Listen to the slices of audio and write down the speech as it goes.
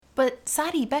But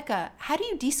Sari Becka, how do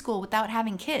you deschool without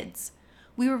having kids?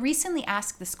 We were recently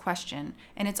asked this question,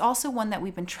 and it's also one that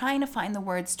we've been trying to find the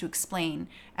words to explain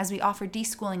as we offer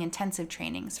deschooling intensive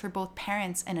trainings for both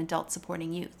parents and adult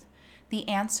supporting youth. The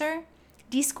answer?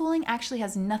 Deschooling actually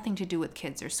has nothing to do with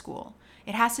kids or school.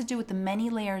 It has to do with the many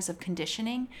layers of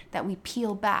conditioning that we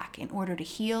peel back in order to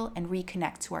heal and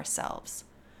reconnect to ourselves.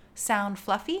 Sound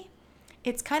fluffy?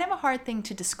 It's kind of a hard thing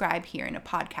to describe here in a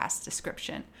podcast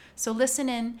description, so listen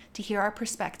in to hear our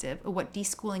perspective of what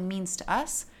deschooling means to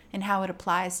us and how it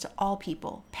applies to all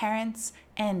people, parents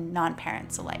and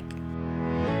non-parents alike.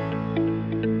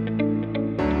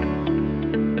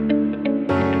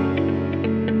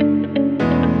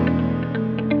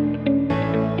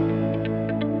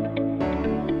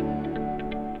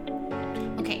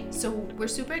 We're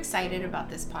super excited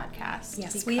about this podcast.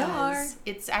 Yes, we are.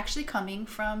 It's actually coming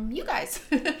from you guys.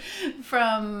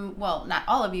 Well, not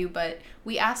all of you, but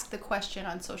we asked the question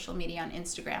on social media, on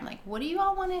Instagram, like, what do you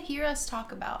all want to hear us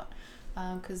talk about?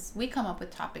 Because we come up with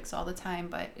topics all the time,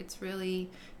 but it's really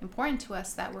important to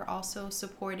us that we're also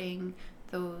supporting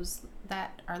those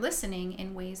that are listening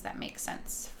in ways that make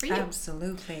sense for you.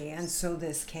 Absolutely. And so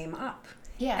this came up.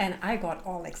 Yeah. And I got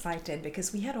all excited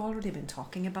because we had already been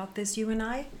talking about this, you and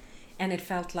I. And it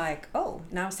felt like, oh,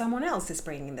 now someone else is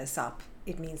bringing this up.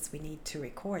 It means we need to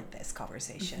record this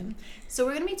conversation. Mm-hmm. So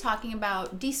we're going to be talking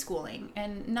about deschooling,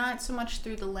 and not so much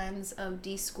through the lens of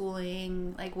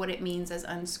deschooling, like what it means as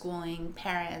unschooling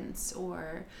parents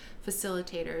or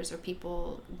facilitators or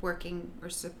people working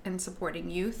and supporting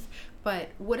youth, but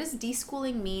what does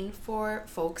deschooling mean for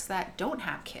folks that don't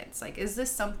have kids? Like, is this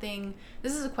something,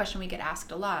 this is a question we get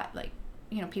asked a lot, like,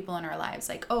 people in our lives,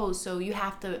 like, oh, so you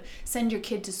have to send your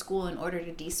kid to school in order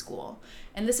to deschool.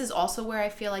 And this is also where I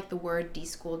feel like the word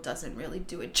deschool doesn't really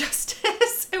do it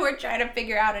justice. We're trying to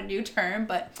figure out a new term,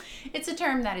 but it's a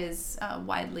term that is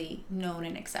widely known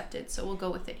and accepted, so we'll go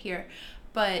with it here.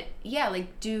 But yeah,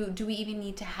 like, do we even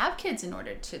need to have kids in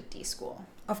order to deschool?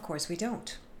 Of course we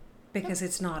don't, because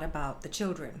it's not about the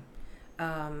children.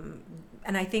 And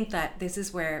I think that this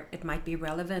is where it might be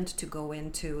relevant to go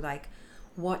into, like,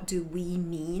 what do we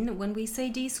mean when we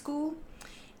say deschool?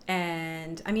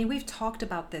 And I mean, we've talked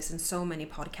about this in so many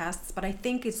podcasts, but I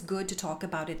think it's good to talk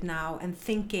about it now and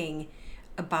thinking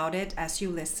about it as you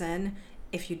listen.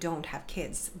 If you don't have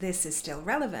kids, this is still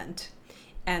relevant.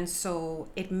 And so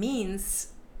it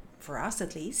means, for us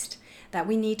at least, that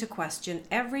we need to question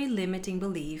every limiting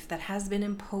belief that has been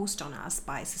imposed on us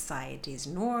by society's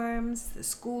norms, the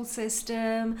school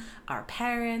system, our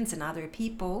parents and other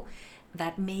people,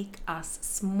 that make us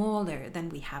smaller than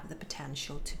we have the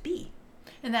potential to be.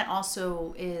 And that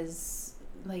also is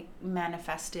like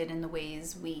manifested in the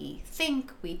ways we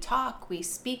think, we talk, we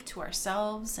speak to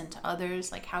ourselves and to others,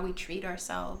 like how we treat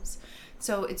ourselves.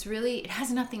 So it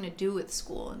has nothing to do with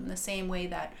school in the same way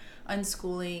that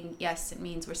unschooling, yes, it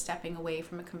means we're stepping away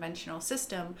from a conventional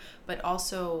system, but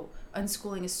also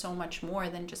unschooling is so much more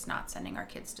than just not sending our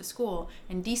kids to school,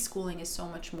 and deschooling is so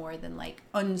much more than like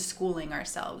unschooling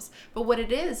ourselves. But what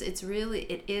it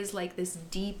is like this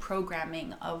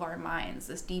deprogramming of our minds,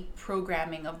 this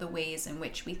deprogramming of the ways in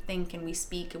which we think and we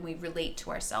speak and we relate to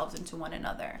ourselves and to one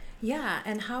another. Yeah,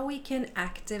 and how we can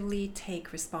actively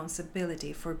take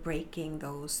responsibility for breaking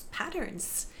those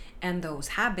patterns and those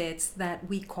habits that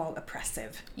we call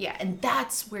oppressive. Yeah, and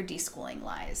that's where deschooling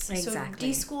lies.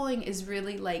 Exactly. So deschooling is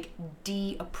really like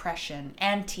de-oppression,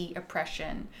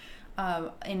 anti-oppression.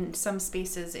 In some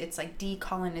spaces, it's like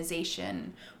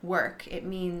decolonization work. It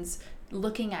means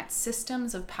looking at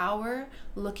systems of power,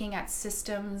 looking at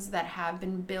systems that have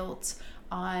been built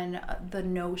on the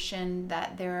notion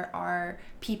that there are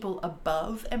people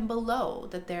above and below,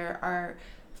 that there are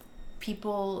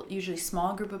people, usually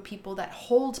small group of people, that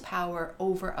hold power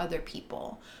over other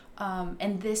people.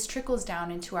 And this trickles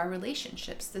down into our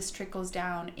relationships. This trickles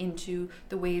down into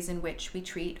the ways in which we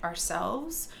treat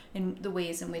ourselves, in the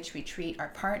ways in which we treat our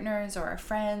partners or our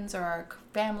friends or our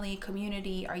family,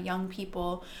 community, our young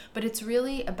people. But it's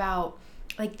really about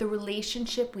like the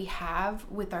relationship we have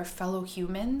with our fellow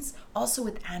humans, also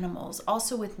with animals,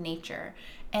 also with nature,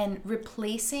 and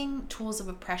replacing tools of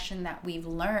oppression that we've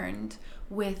learned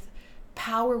with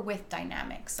power with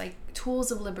dynamics, like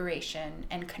tools of liberation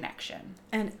and connection.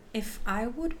 And if I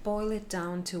would boil it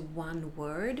down to one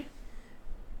word,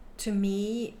 to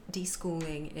me,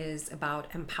 deschooling is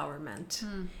about empowerment.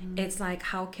 Mm-hmm. It's like,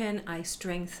 how can I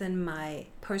strengthen my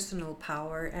personal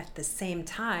power at the same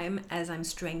time as I'm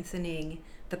strengthening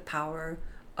the power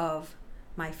of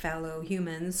my fellow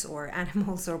humans or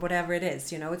animals or whatever it is?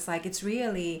 You know, it's like, it's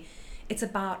it's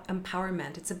about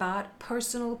empowerment. It's about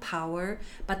personal power,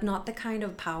 but not the kind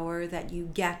of power that you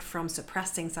get from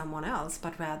suppressing someone else,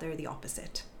 but rather the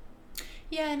opposite.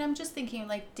 Yeah, and I'm just thinking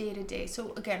like day to day.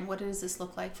 So again, what does this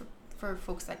look like for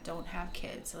folks that don't have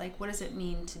kids? Like, what does it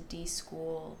mean to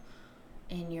deschool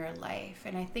in your life?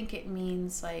 And I think it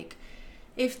means like,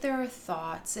 if there are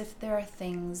thoughts, if there are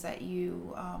things that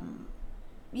you,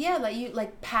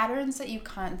 like patterns that you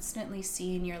constantly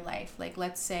see in your life, like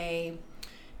let's say,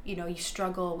 you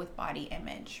struggle with body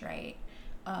image, right?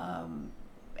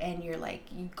 And you're like,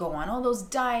 you go on all those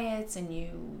diets and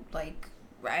you like,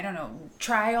 I don't know,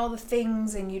 try all the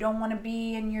things and you don't want to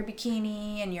be in your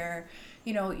bikini and you're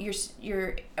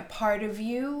a part of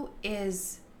you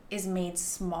is made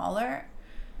smaller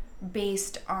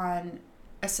based on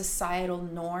a societal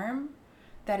norm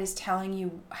that is telling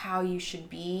you how you should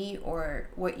be or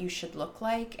what you should look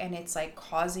like, and it's like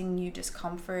causing you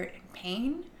discomfort and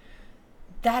pain.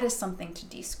 That is something to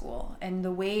deschool. And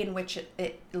the way in which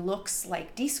it looks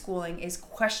like deschooling is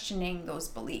questioning those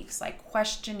beliefs, like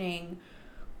questioning,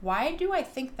 why do I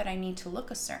think that I need to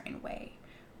look a certain way?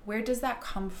 Where does that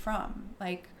come from?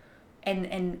 Like,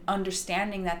 and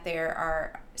understanding that there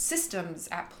are systems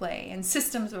at play and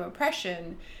systems of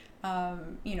oppression,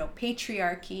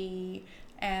 patriarchy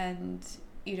and,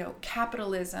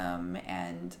 capitalism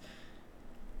and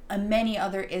many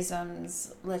other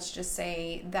isms, let's just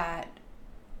say, that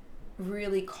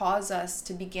really cause us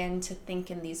to begin to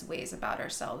think in these ways about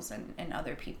ourselves and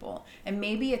other people. And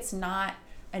maybe it's not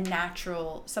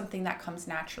something that comes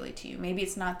naturally to you. Maybe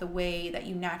it's not the way that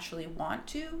you naturally want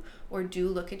to or do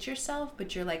look at yourself,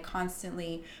 but you're like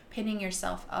constantly pinning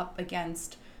yourself up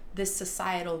against this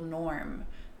societal norm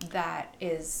that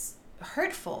is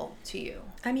hurtful to you.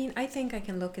 I mean, I think I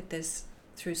can look at this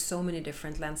through so many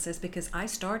different lenses, because I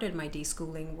started my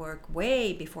deschooling work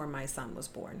way before my son was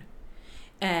born.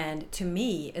 And to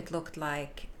me, it looked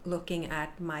like looking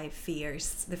at my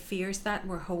fears, the fears that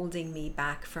were holding me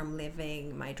back from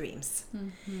living my dreams.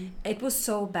 Mm-hmm. It was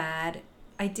so bad,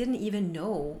 I didn't even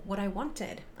know what I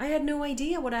wanted. I had no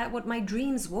idea what my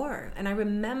dreams were. And I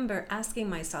remember asking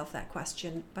myself that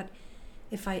question, but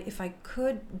if I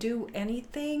could do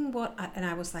anything, and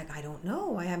I was like, I don't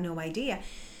know, I have no idea,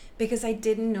 because I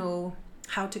didn't know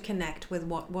how to connect with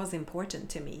what was important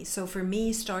to me. So for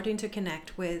me, starting to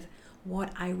connect with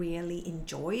what I really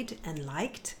enjoyed and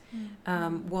liked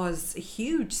was a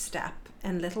huge step,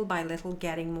 and little by little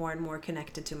getting more and more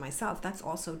connected to myself. That's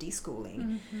also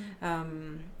deschooling.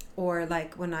 Mm-hmm. Or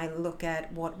like when I look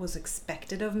at what was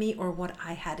expected of me or what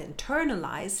I had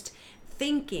internalized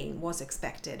thinking was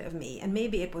expected of me, and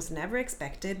maybe it was never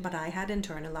expected, but I had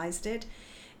internalized it.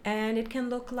 And it can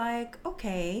look like,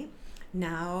 okay,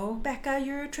 now Becca,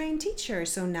 you're a trained teacher,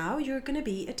 so now you're going to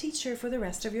be a teacher for the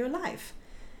rest of your life.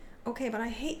 Okay, but I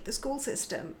hate the school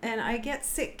system and I get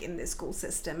sick in the school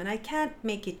system and I can't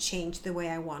make it change the way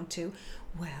I want to.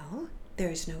 Well,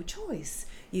 there's no choice.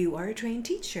 You are a trained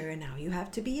teacher and now you have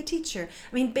to be a teacher.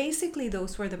 I mean, basically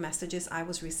those were the messages I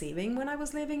was receiving when I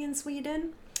was living in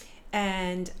Sweden.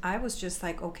 And I was just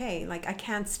like, okay, like I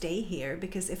can't stay here,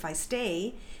 because if I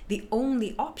stay, the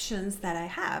only options that I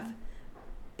have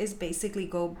is basically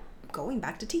going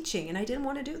back to teaching, and I didn't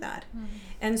want to do that. Mm-hmm.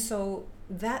 And so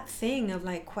that thing of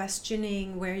like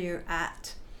questioning where you're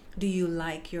at, do you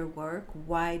like your work?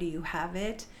 Why do you have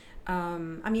it?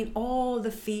 I mean, all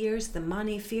the fears, the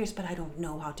money fears, but I don't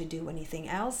know how to do anything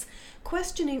else.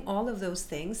 Questioning all of those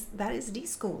things, that is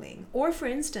deschooling. Or for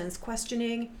instance,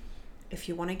 questioning if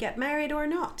you want to get married or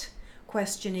not.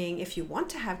 Questioning if you want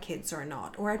to have kids or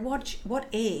not, or at what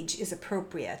age is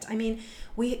appropriate. I mean,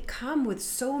 we come with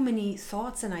so many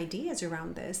thoughts and ideas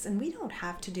around this, and we don't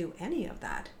have to do any of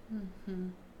that. Mm-hmm.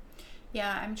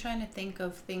 Yeah, I'm trying to think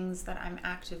of things that I'm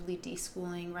actively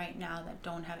deschooling right now that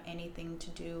don't have anything to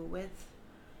do with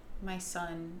my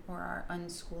son or our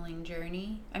unschooling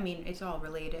journey. I mean, it's all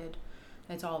related.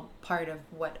 It's all part of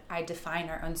what I define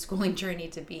our unschooling journey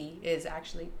to be, is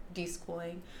actually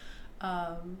deschooling.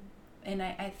 And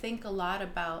I think a lot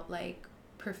about like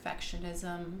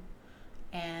perfectionism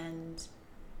and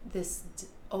this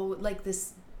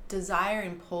desire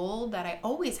and pull that I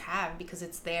always have, because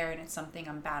it's there and it's something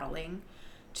I'm battling,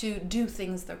 to do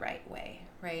things the right way,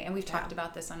 right? And we've talked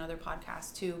about this on other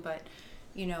podcasts too, but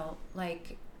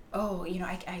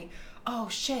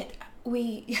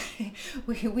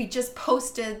we just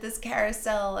posted this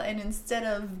carousel, and instead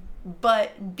of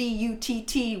but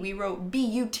B-U-T-T, we wrote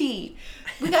B-U-T.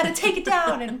 We got to take it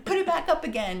down and put it back up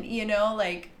again,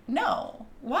 no,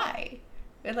 why?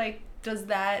 does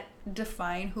that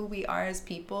define who we are as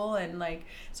people? And like,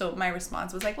 so my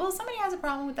response was like, well, if somebody has a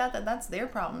problem with that, that's their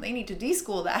problem. They need to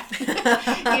deschool that.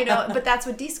 But that's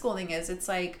what deschooling is. It's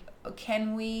like,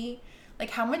 can we,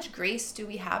 like, how much grace do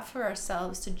we have for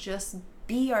ourselves to just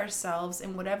be ourselves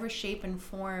in whatever shape and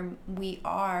form we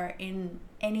are in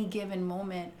any given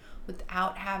moment,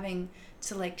 without having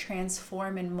to like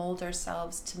transform and mold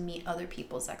ourselves to meet other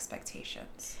people's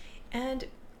expectations? And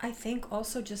I think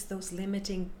also just those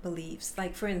limiting beliefs.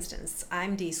 Like, for instance,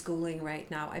 I'm deschooling right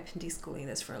now. I've been deschooling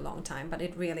this for a long time, but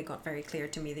it really got very clear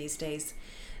to me these days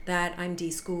that I'm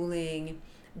deschooling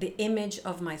the image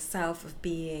of myself of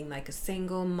being like a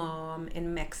single mom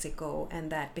in Mexico,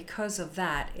 and that because of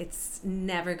that, it's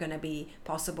never going to be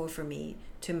possible for me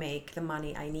to make the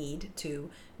money I need to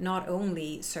not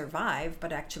only survive,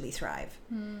 but actually thrive.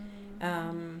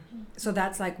 So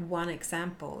that's like one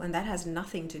example, and that has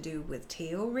nothing to do with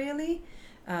Theo, really.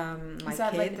 Is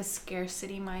that like the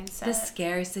scarcity mindset? The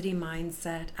scarcity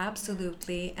mindset,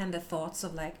 absolutely. And the thoughts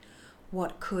of like,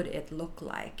 what could it look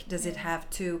like? Does it have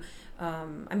to,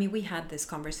 I mean, we had this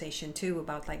conversation too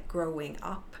about like growing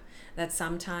up, that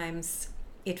sometimes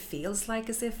it feels like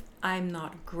as if I'm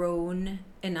not grown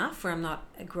enough, or I'm not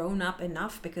grown up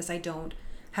enough because I don't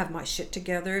have my shit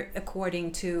together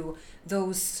according to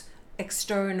those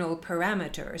external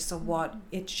parameters of what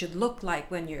it should look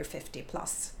like when you're 50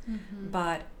 plus.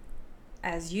 But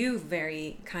as you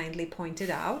very kindly pointed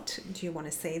out, do you want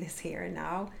to say this here and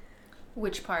now?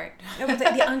 Which part?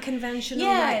 The unconventional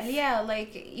life. Yeah,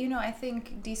 like, I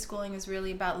think deschooling is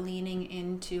really about leaning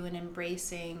into and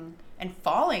embracing and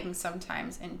falling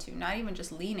sometimes into, not even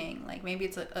just leaning, like maybe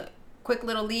it's a quick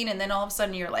little lean and then all of a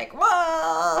sudden you're like,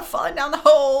 whoa, falling down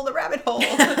the rabbit hole,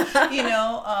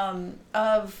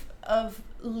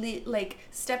 like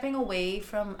stepping away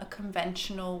from a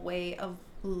conventional way of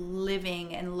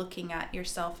living and looking at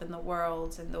yourself and the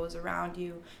world and those around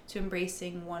you, to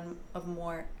embracing one of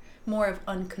more of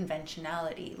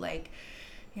unconventionality. Like,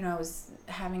 I was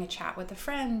having a chat with a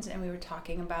friend and we were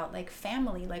talking about like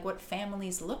family, like what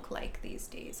families look like these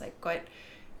days, like what,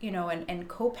 and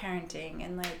co-parenting,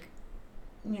 and like,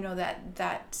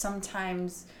 that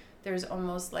sometimes there's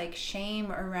almost like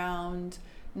shame around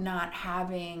not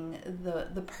having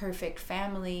the perfect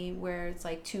family where it's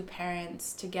like two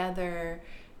parents together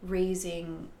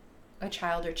raising a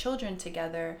child or children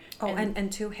together.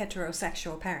 And two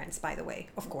heterosexual parents, by the way,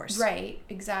 of course. Right,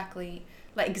 exactly.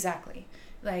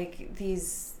 Like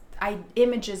these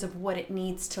images of what it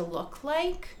needs to look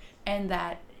like, and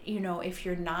that, if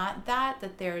you're not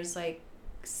that there's like,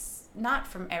 not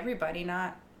from everybody,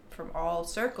 not from all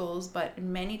circles, but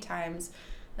many times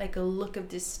like a look of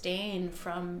disdain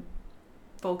from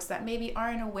folks that maybe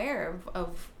aren't aware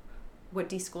of what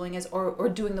deschooling is, or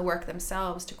doing the work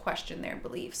themselves to question their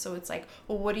beliefs. So it's like,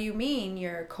 well, what do you mean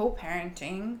you're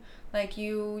co-parenting? Like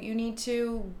you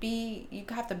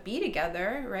have to be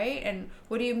together, right? And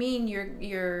what do you mean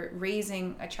you're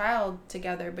raising a child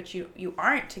together, but you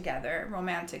aren't together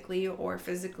romantically or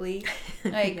physically?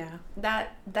 Like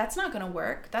that's not gonna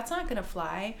work. That's not gonna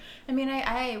fly. I mean,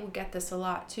 I would get this a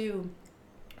lot too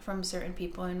from certain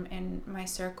people in my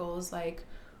circles, like,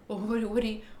 well,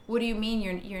 what do you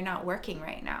mean you're not working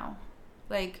right now?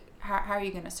 Like, how are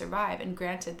you going to survive? And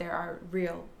granted, there's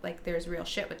real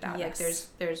shit with that. Yes. Like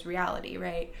there's reality,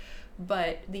 right?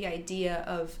 But the idea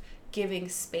of giving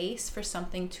space for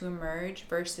something to emerge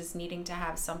versus needing to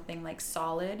have something like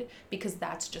solid, because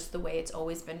that's just the way it's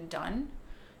always been done.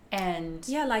 And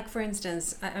yeah, like for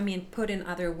instance, I mean, put in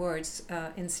other words,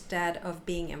 instead of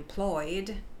being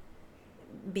employed,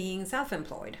 being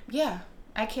self-employed. Yeah.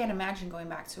 I can't imagine going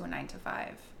back to a 9-to-5.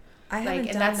 And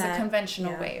that's the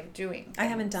conventional way of doing things. I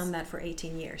haven't done that for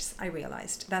 18 years. I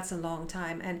realized that's a long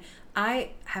time, and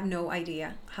I have no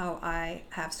idea how I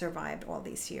have survived all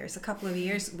these years. A couple of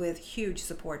years with huge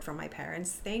support from my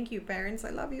parents. Thank you, parents. I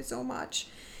love you so much.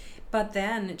 But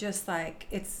then just like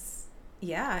it's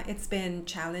been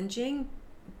challenging.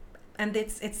 And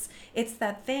it's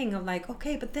that thing of like,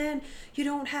 okay, but then you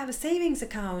don't have a savings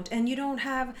account and you don't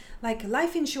have like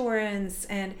life insurance,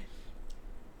 and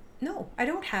no, I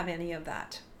don't have any of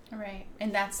that. Right.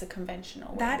 And that's the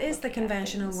conventional way. That is the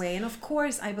conventional way. And of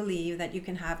course, I believe that you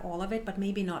can have all of it, but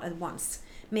maybe not at once.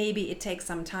 Maybe it takes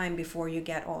some time before you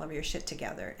get all of your shit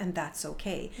together, and that's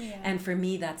okay. Yeah. And for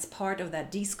me, that's part of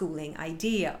that deschooling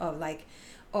idea of like,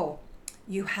 oh,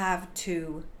 you have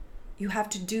to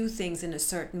do things in a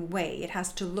certain way. It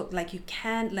has to look like you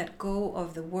can't let go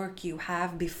of the work you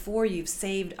have before you've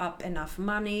saved up enough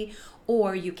money,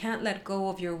 or you can't let go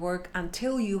of your work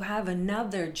until you have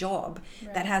another job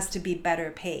that has to be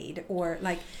better paid, or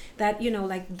like that,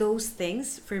 like those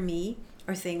things for me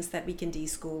or things that we can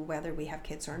deschool whether we have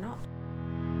kids or not.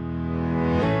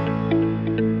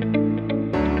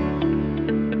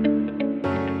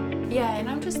 Yeah, and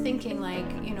I'm just thinking, like,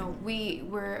 you know,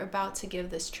 we're about to give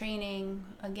this training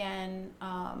again,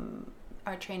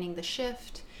 our training, The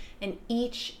Shift, and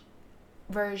each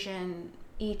version,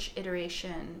 each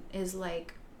iteration is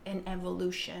like an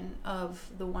evolution of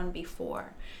the one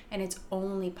before, and it's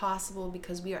only possible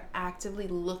because we are actively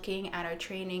looking at our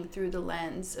training through the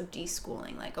lens of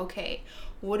deschooling. Like, okay,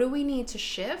 what do we need to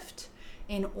shift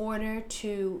in order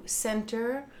to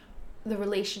center the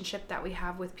relationship that we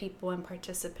have with people and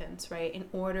participants, right? In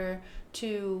order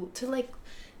to like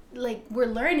we're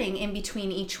learning in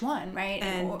between each one, right?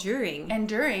 And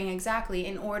during, exactly,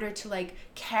 in order to like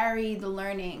carry the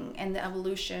learning and the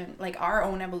evolution, like our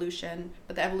own evolution,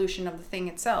 but the evolution of the thing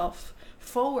itself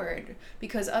forward.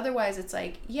 Because otherwise it's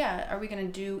like, yeah, are we going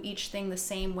to do each thing the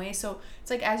same way? So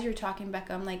it's like, as you're talking,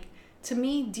 Becca, I'm like, to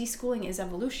me, deschooling is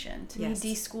evolution. To me,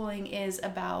 deschooling is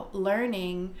about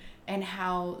learning, and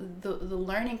how the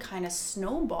learning kind of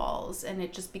snowballs, and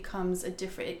it just becomes a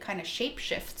different, it kind of shape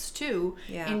shifts too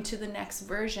into the next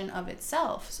version of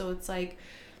itself. So it's like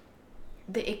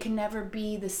it can never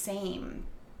be the same,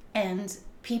 and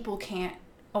people can't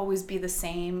always be the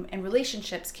same, and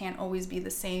relationships can't always be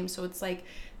the same. So it's like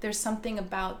there's something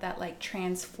about that like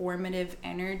transformative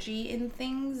energy in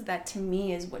things that to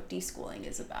me is what deschooling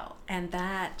is about. And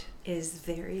that is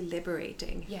very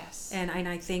liberating. Yes. And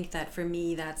I think that for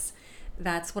me, that's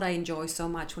what I enjoy so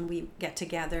much, when we get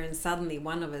together and suddenly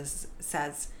one of us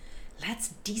says,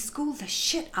 let's deschool the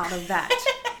shit out of that.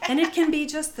 And it can be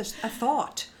just a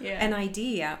thought, an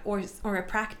idea, or a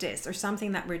practice, or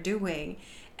something that we're doing.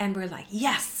 And we're like,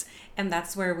 yes. And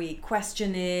that's where we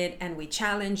question it, and we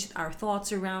challenge our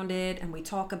thoughts around it, and we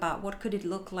talk about what could it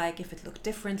look like if it looked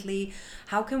differently?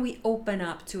 How can we open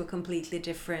up to a completely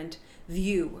different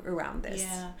view around this?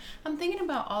 Yeah. I'm thinking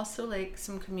about also like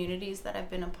some communities that I've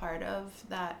been a part of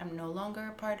that I'm no longer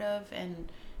a part of, and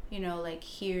you know, like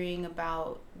hearing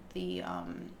about the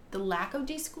lack of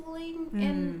deschooling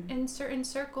in certain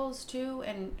circles too.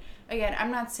 And again,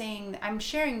 I'm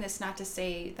sharing this not to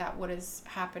say that what is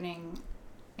happening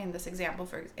in this example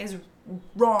is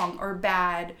wrong or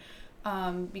bad,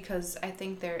 because I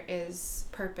think there is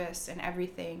purpose in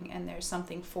everything, and there's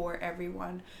something for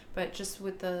everyone, but just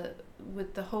with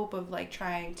the hope of like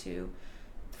trying to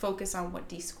focus on what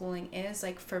deschooling is.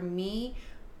 Like for me,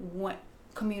 what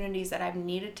communities that I've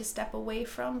needed to step away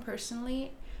from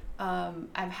personally,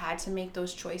 I've had to make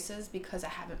those choices because I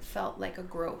haven't felt like a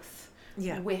growth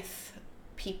with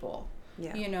people.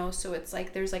 You know, so it's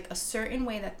like there's like a certain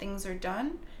way that things are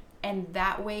done, and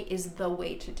that way is the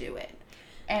way to do it.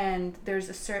 And there's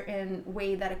a certain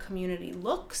way that a community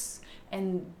looks,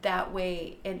 and that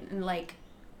way, and like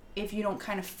if you don't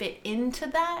kind of fit into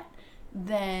that,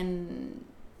 then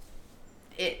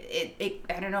it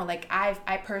I don't know, like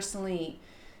I personally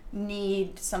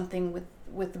need something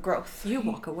with growth. You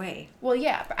walk away. Well,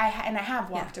 yeah, but I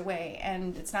have walked away,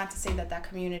 and it's not to say that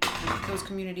community, those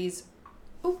communities,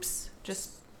 oops,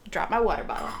 just dropped my water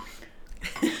bottle.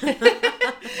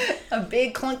 A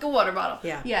big clunk of water bottle.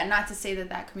 Yeah, not to say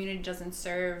that community doesn't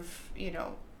serve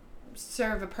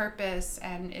a purpose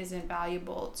and isn't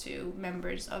valuable to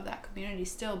members of that community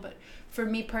still. But for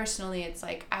me personally, it's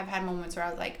like I've had moments where I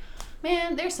was like,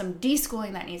 man, there's some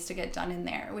deschooling that needs to get done in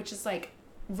there, which is like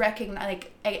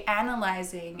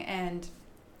analyzing and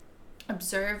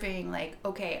observing, like,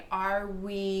 okay, are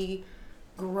we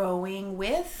growing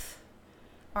with?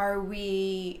 Are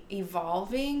we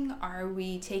evolving? Are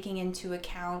we taking into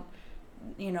account,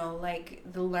 like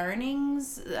the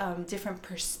learnings, different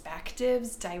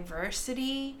perspectives,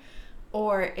 diversity?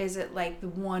 Or is it like the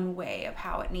one way of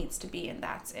how it needs to be and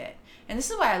that's it? And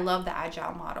this is why I love the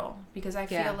agile model, because I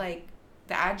feel like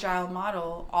the agile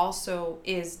model also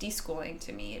is deschooling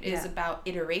to me. It is about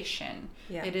iteration.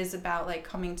 It is about like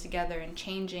coming together and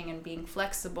changing and being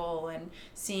flexible and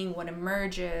seeing what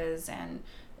emerges, and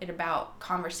it about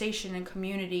conversation and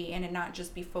community, and it not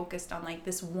just be focused on like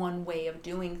this one way of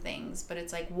doing things, but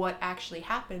it's like what actually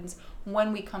happens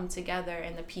when we come together,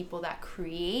 and the people that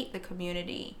create the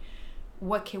community,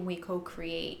 what can we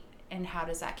co-create, and how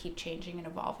does that keep changing and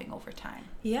evolving over time?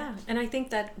 Yeah, and I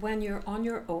think that when you're on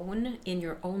your own, in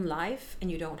your own life, and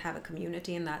you don't have a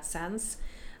community in that sense,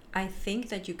 I think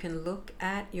that you can look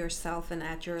at yourself and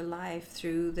at your life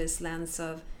through this lens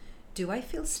of, do I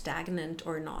feel stagnant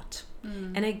or not?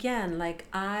 And again, like,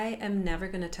 I am never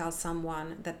going to tell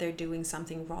someone that they're doing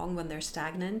something wrong when they're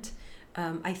stagnant.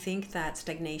 I think that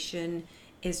stagnation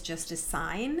is just a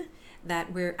sign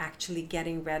that we're actually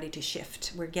getting ready to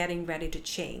shift. We're getting ready to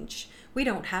change. We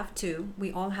don't have to.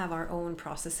 We all have our own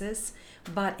processes.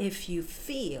 But if you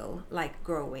feel like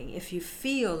growing, if you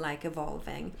feel like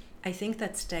evolving, I think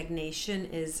that stagnation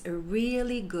is a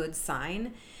really good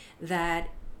sign that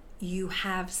you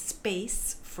have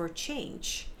space for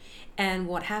change. And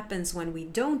what happens when we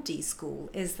don't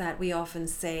deschool is that we often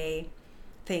say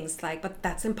things like, but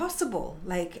that's impossible.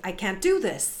 Like, I can't do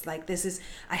this. Like,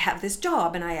 I have this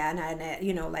job and I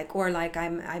you know, like, or like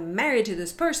I'm married to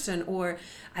this person, or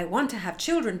I want to have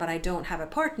children, but I don't have a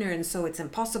partner. And so it's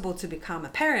impossible to become a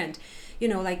parent. You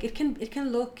know, like it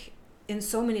can look in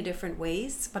so many different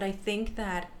ways. But I think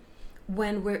that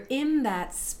when we're in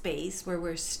that space where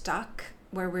we're stuck,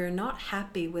 where we're not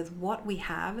happy with what we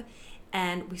have,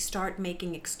 and we start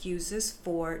making excuses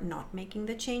for not making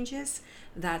the changes,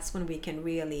 that's when we can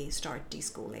really start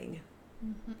deschooling.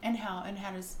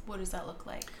 Mm-hmm. What does that look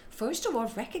like? First of all,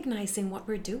 recognizing what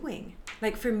we're doing.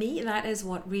 Like for me, that is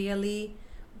what really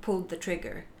pulled the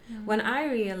trigger. Mm-hmm. When I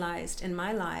realized in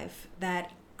my life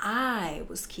that I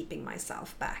was keeping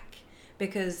myself back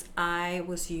because I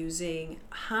was using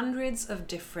hundreds of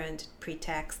different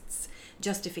pretexts,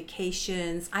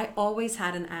 justifications. I always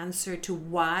had an answer to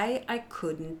why I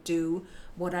couldn't do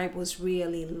what I was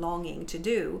really longing to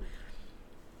do.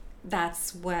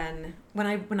 That's when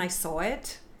I saw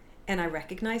it and I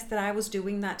recognized that I was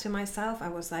doing that to myself. I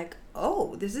was like,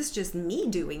 oh, this is just me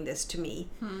doing this to me.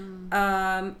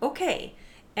 Okay.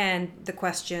 And the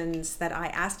questions that I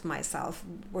asked myself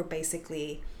were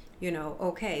basically, you know,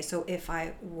 okay, so if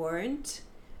I weren't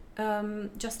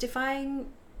justifying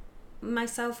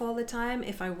myself all the time,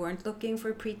 if I weren't looking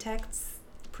for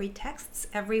pretexts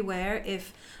everywhere,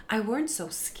 if I weren't so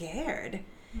scared,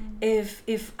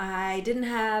 if I didn't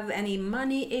have any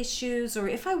money issues, or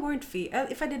if I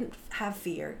didn't have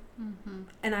fear,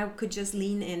 and I could just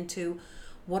lean into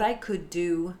what I could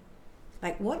do,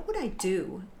 like what would I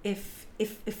do if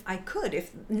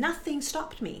nothing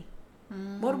stopped me?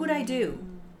 What would I do?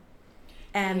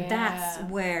 And that's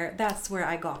where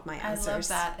I got my answers.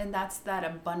 I love that. And that's that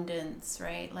abundance,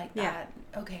 right? Like that,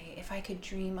 okay, if I could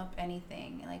dream up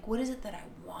anything, like what is it that I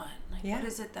want? Like what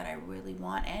is it that I really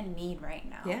want and need right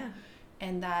now? Yeah.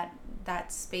 And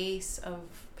that space of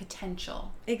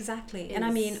potential. Exactly. And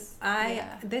I mean,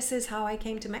 this is how I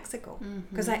came to Mexico.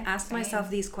 Because I asked myself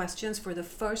these questions for the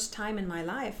first time in my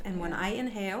life. And when I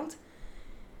inhaled,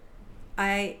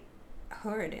 I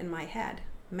heard in my head,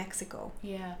 Mexico.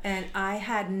 Yeah. And I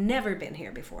had never been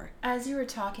here before. As you were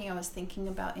talking, I was thinking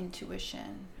about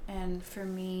intuition. And for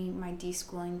me, my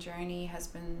deschooling journey has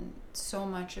been so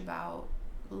much about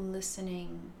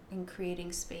listening and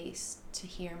creating space to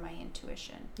hear my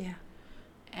intuition. Yeah.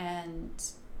 And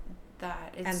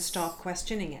that it's... And stop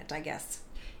questioning it, I guess.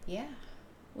 Yeah.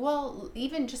 Well,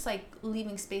 even just like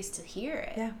leaving space to hear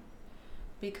it. Yeah.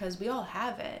 Because we all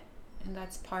have it. And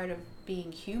that's part of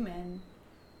being human.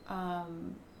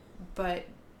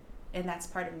 And that's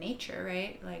part of nature,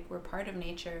 right? Like we're part of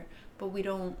nature, but we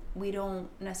don't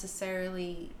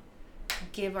necessarily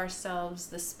give ourselves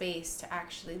the space to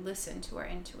actually listen to our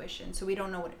intuition. So we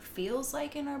don't know what it feels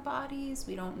like in our bodies.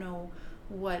 We don't know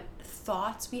what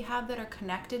thoughts we have that are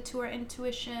connected to our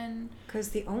intuition. Because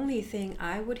the only thing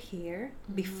I would hear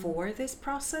before this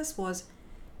process was,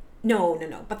 no,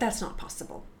 but that's not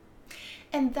possible.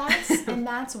 And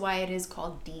that's why it is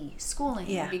called deschooling.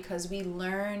 Yeah. Because we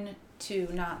learn to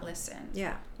not listen.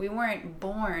 Yeah. We weren't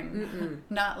born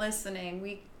not listening.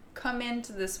 We come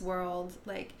into this world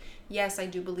like, yes, I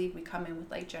do believe we come in with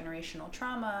like generational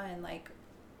trauma and like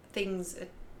things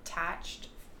attached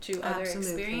to other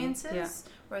experiences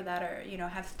or that are, you know,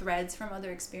 have threads from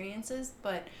other experiences.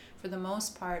 But for the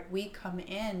most part, we come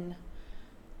in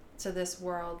to this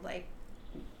world like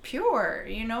pure,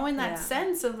 you know, in that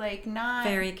sense of like not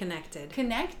very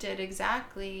connected,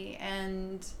 exactly.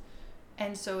 And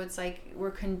so it's like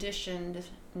we're conditioned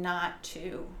not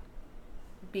to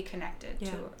be connected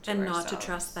to and ourselves. not to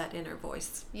trust that inner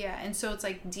voice. Yeah. And so it's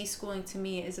like deschooling to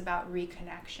me is about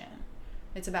reconnection.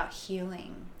 It's about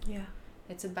healing. Yeah.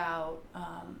 It's about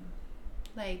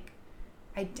like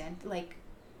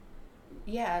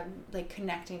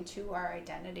connecting to our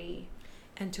identity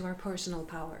and to our personal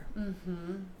power.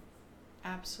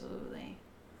 Absolutely.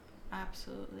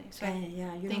 So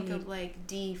you think of like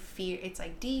it's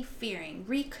like de-fearing,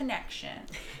 reconnection.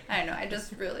 I don't know, I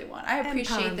just really I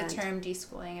appreciate the term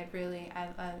deschooling. It really,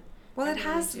 well, it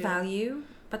has value,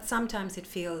 but sometimes it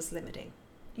feels limiting.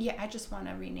 Yeah, I just want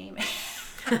to rename it.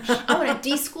 I want to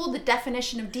deschool the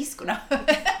definition of deschool. No.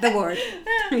 The word.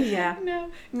 Yeah.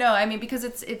 No, I mean, because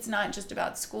it's not just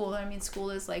about school. I mean, school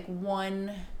is like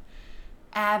one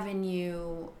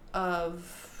avenue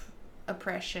of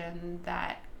oppression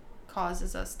that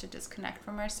causes us to disconnect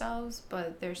from ourselves,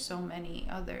 but there's so many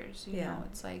others, you know.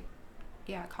 It's like,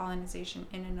 colonization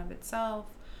in and of itself,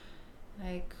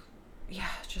 like,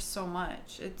 just so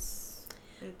much. It's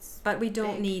but we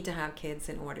don't big. need to have kids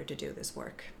in order to do this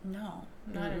work. No,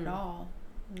 not at all.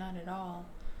 Not at all.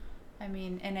 I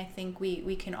mean, and I think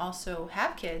we can also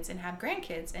have kids and have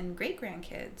grandkids and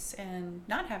great-grandkids and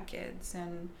not have kids.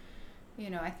 And, you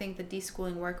know, I think the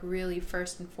deschooling work really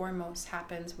first and foremost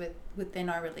happens within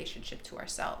our relationship to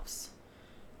ourselves.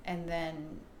 And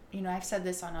then, you know, I've said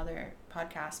this on other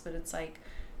podcasts, but it's like,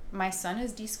 my son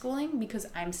is deschooling because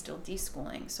I'm still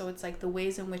deschooling. So it's like the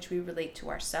ways in which we relate to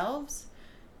ourselves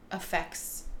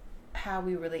affects how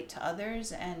we relate to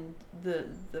others, and the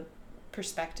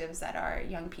perspectives that our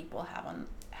young people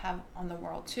have on the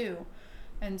world too.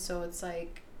 And so it's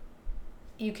like,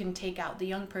 you can take out the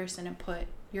young person and put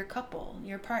your couple,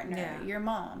 your partner, your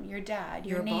mom, your dad,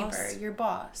 your neighbor, boss. Your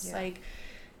boss. Like,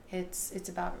 it's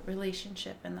about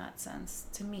relationship in that sense,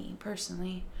 to me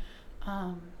personally.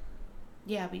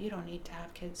 But you don't need to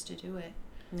have kids to do it.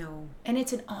 No. And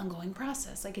it's an ongoing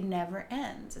process. Like, it never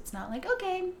ends. It's not like,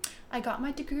 okay, I got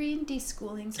my degree in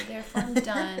deschooling, so therefore I'm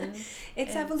done.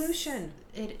 It's evolution.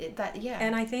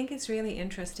 And I think it's really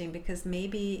interesting because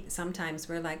maybe sometimes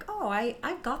we're like, oh,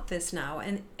 I've got this now.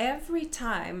 And every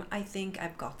time I think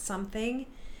I've got something,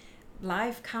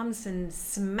 life comes and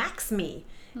smacks me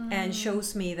and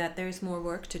shows me that there's more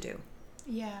work to do.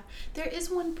 Yeah, there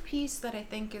is one piece that I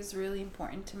think is really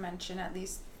important to mention, at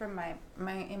least from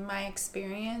my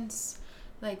experience.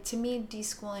 Like, to me,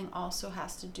 deschooling also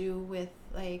has to do with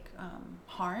like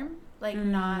harm, like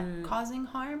not causing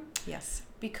harm. Yes,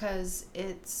 because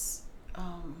it's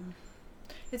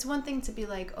one thing to be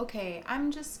like, okay,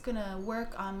 I'm just gonna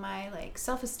work on my like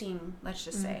self-esteem, let's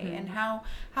just say, and how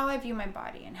I view my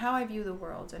body and how I view the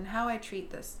world and how I treat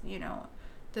this, you know,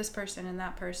 this person and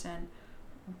that person.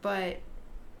 But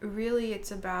really,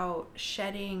 it's about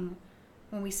shedding.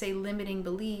 When we say limiting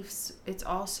beliefs, it's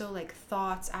also like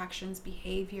thoughts, actions,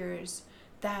 behaviors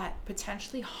that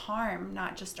potentially harm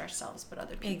not just ourselves but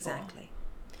other people. Exactly.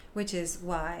 Which is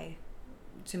why,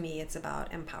 to me, it's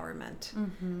about empowerment.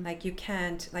 Like, you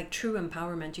can't, like, true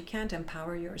empowerment, you can't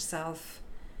empower yourself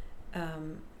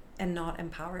and not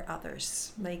empower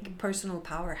others. Like, personal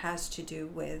power has to do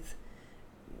with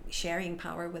sharing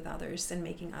power with others and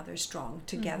making others strong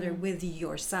together with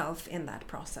yourself in that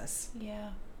process.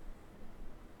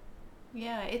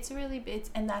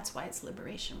 And that's why it's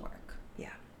liberation work.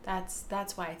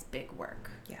 That's why it's big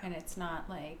work. And it's not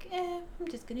like, I'm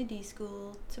just gonna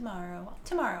deschool tomorrow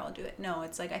I'll do it. No,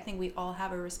 it's like, I think we all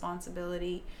have a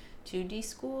responsibility to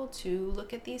deschool, to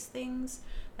look at these things.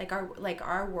 Like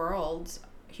our world,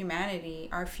 humanity,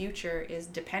 our future is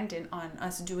dependent on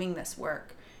us doing this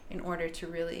work in order to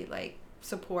really like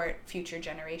support future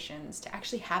generations to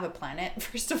actually have a planet,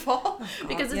 first of all,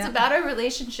 because it's about our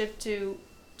relationship to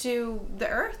the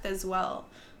earth as well.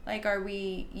 Like, are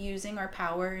we using our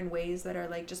power in ways that are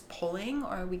like just pulling, or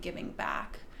are we giving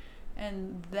back?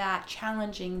 And that,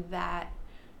 challenging that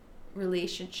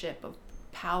relationship of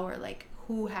power, like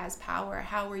who has power,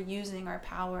 how we're using our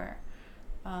power,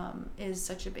 is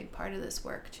such a big part of this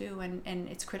work too. And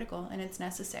it's critical and it's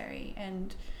necessary.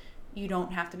 And you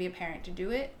don't have to be a parent to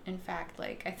do it. In fact,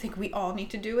 like, I think we all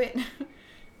need to do it.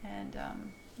 And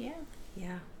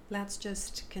let's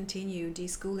just continue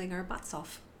deschooling our butts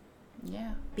off.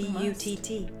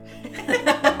 BUTT.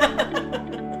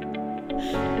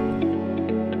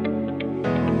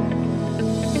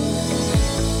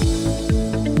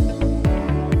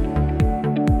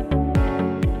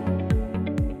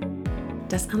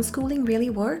 Does unschooling really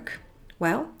work?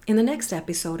 Well, in the next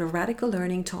episode of Radical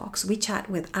Learning Talks, we chat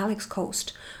with Alex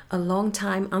Coast, a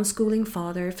long-time unschooling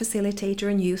father, facilitator,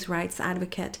 and youth rights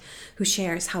advocate who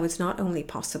shares how it's not only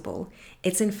possible,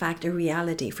 it's in fact a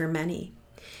reality for many.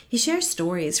 He shares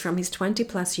stories from his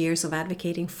 20-plus years of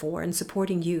advocating for and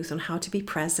supporting youth on how to be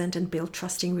present and build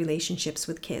trusting relationships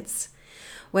with kids.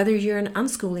 Whether you're an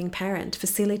unschooling parent,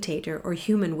 facilitator, or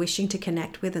human wishing to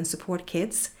connect with and support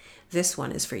kids, this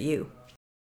one is for you.